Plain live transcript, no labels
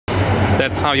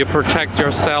That's how you protect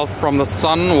yourself from the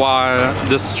sun while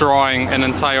destroying an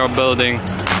entire building.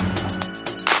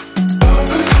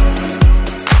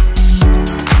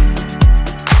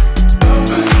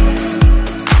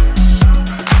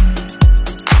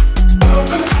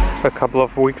 A couple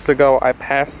of weeks ago I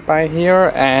passed by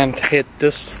here and hit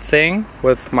this thing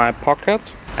with my pocket.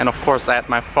 And of course I had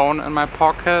my phone in my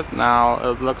pocket. Now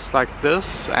it looks like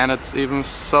this, and it's even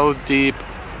so deep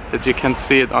that you can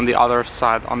see it on the other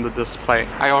side on the display.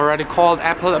 I already called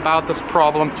Apple about this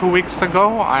problem 2 weeks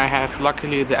ago. I have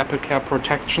luckily the Apple Care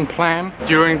protection plan.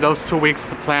 During those 2 weeks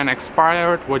the plan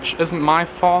expired, which isn't my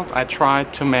fault. I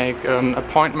tried to make an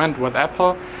appointment with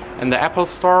Apple in the Apple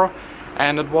Store,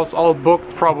 and it was all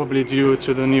booked, probably due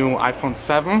to the new iPhone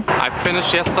 7. I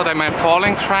finished yesterday my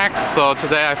falling track, so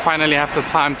today I finally have the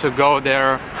time to go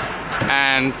there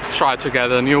and try to get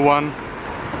a new one.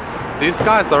 These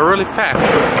guys are really fast.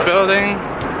 This building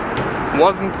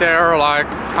wasn't there like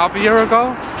half a year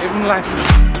ago, even less.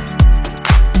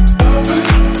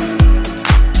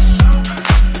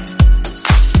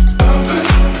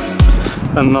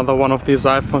 Another one of these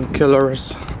iPhone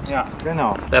killers. Yeah,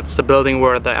 genau. That's the building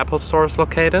where the Apple Store is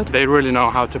located. They really know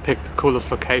how to pick the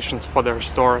coolest locations for their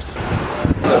stores.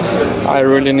 I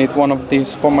really need one of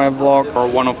these for my vlog, or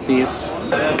one of these.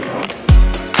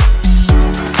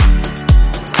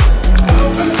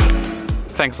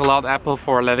 Thanks a lot, Apple,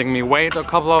 for letting me wait a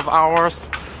couple of hours,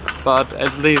 but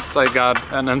at least I got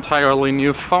an entirely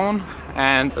new phone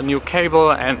and a new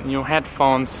cable and new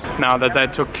headphones. Now that I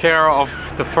took care of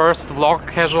the first vlog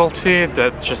casualty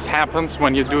that just happens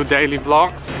when you do daily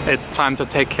vlogs, it's time to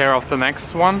take care of the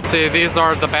next one. See, these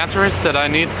are the batteries that I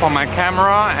need for my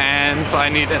camera, and I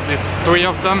need at least 3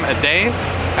 of them a day,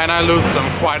 and I lose them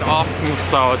quite often,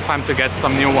 so time to get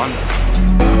some new ones.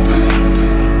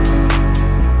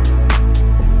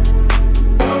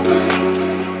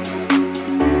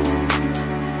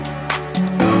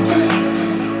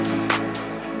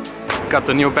 Got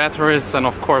the new batteries, and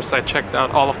of course I checked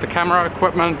out all of the camera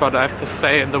equipment, but I have to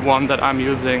say the one that I'm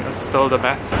using is still the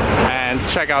best. And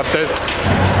check out this.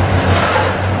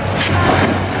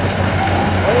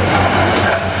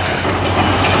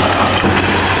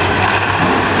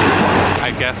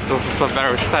 I guess this is a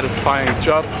very satisfying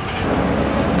job.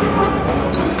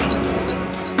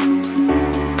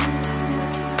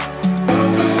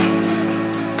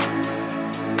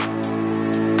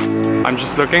 I'm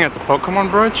just looking at the Pokemon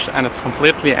bridge and it's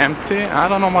completely empty. I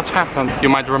don't know what happened. You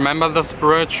might remember this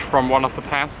bridge from one of the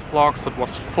past vlogs. It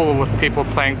was full with people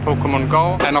playing Pokemon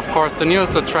Go. And of course the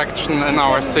newest attraction in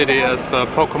our city is the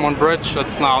Pokemon bridge.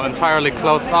 It's now entirely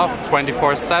closed off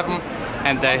 24/7,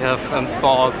 and they have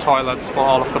installed toilets for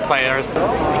all of the players.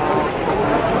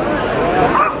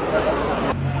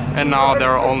 And now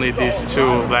there are only these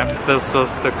 2 left. This is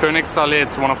the Königsallee.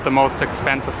 It's one of the most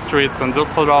expensive streets in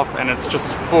Düsseldorf, and it's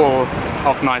just full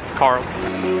of nice cars.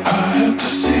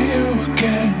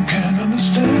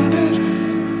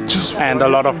 And a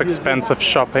lot of expensive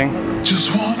shopping.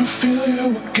 Just wanna feel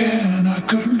you again, I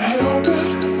couldn't help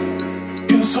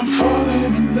it. Yes, I'm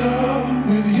falling in love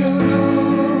with you.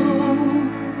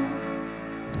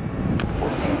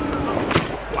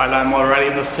 While I'm already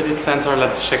in the city center,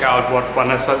 let's check out what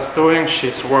Vanessa is doing.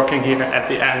 She's working here at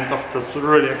the end of this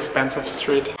really expensive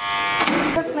street.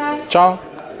 Ciao.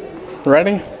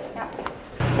 Ready? Yeah.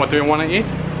 What do you want to eat?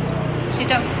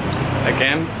 Cheeto.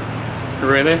 Again?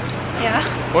 Really? Yeah.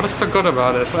 What is so good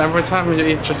about it? Every time you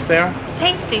eat just there?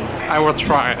 Tasty. I will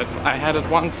try it. I had it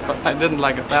once, but I didn't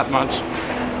like it that much.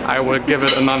 I will give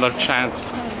it another chance,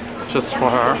 just for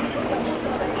her.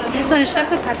 Hier ist meine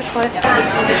Stempelkarte voll.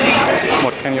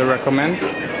 What can you recommend?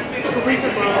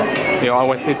 You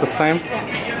always eat the same?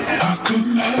 I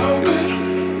couldn't help it.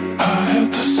 I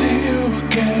had to see you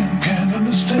again. Can't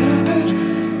understand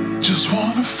it. Just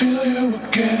wanna feel you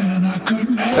again. I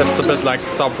couldn't help it. It's a bit like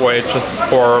Subway, just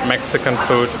for Mexican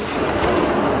food.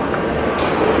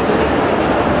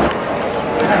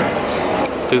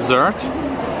 Dessert?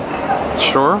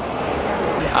 Sure.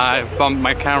 I bumped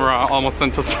my camera almost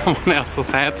into someone else's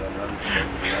head.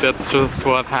 That's just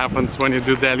what happens when you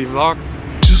do daily vlogs.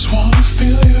 Just wanna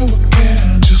feel you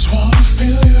again. Just wanna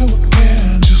feel you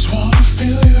again. Just wanna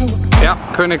feel you again. Yeah,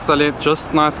 Königsallee,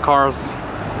 just nice cars.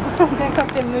 Dann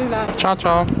kommt der Müller. Ciao,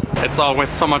 ciao. It's always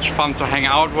so much fun to hang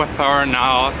out with her.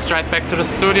 Now straight back to the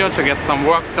studio to get some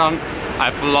work done.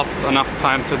 I've lost enough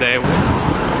time today.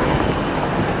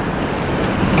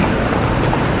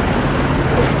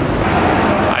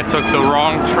 I took the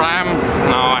wrong tram.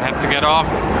 Now I had to get off,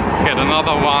 get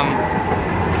another one,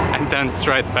 and then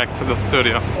straight back to the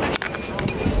studio.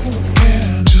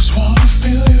 Just wanna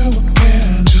feel you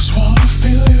again. Just wanna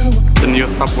feel you again. the new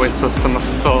subway system is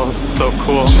still so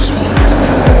cool.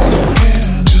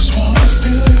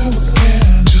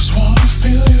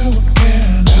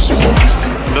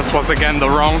 This was again the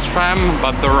wrong tram,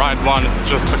 but the right one is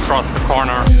just across the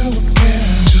corner.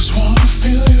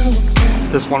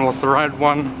 This one was the right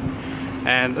one,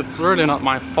 and it's really not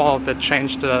my fault. They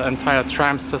changed the entire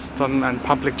tram system and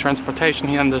public transportation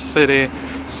here in the city,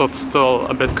 so it's still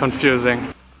a bit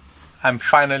confusing. I'm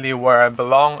finally where I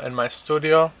belong, in my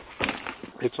studio.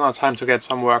 It's now time to get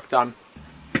some work done.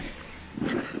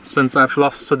 Since I've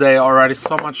lost today already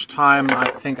so much time,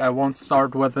 I think I won't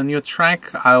start with a new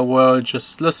track. I will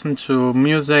just listen to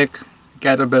music,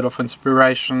 get a bit of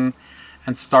inspiration,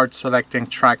 and start selecting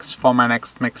tracks for my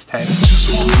next mixtape.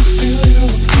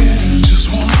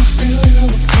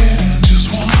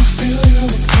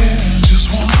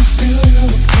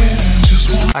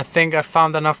 I think I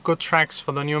found enough good tracks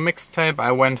for the new mixtape.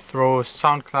 I went through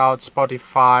SoundCloud,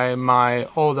 Spotify, my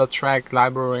older track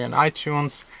library and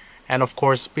iTunes, and of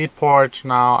course Beatport.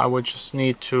 Now I would just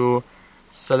need to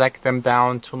select them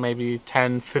down to maybe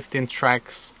 10-15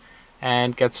 tracks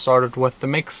and get started with the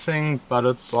mixing, but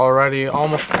it's already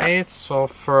almost 8, so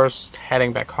first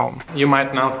heading back home. You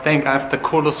might now think I have the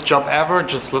coolest job ever,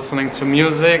 just listening to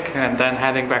music and then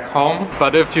heading back home.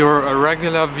 But if you're a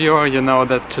regular viewer, you know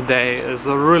that today is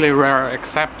a really rare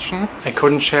exception. I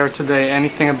couldn't share today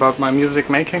anything about my music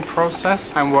making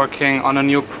process. I'm working on a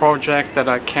new project that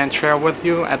I can't share with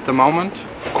you at the moment.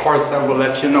 Of course, I will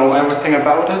let you know everything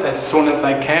about it as soon as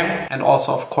I can. And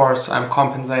also, of course, I'm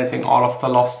compensating all of the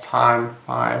lost time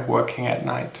by working at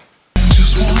night.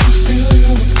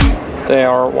 They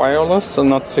are wireless and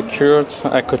not secured.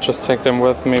 I could just take them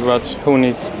with me, but who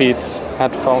needs Beats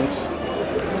headphones?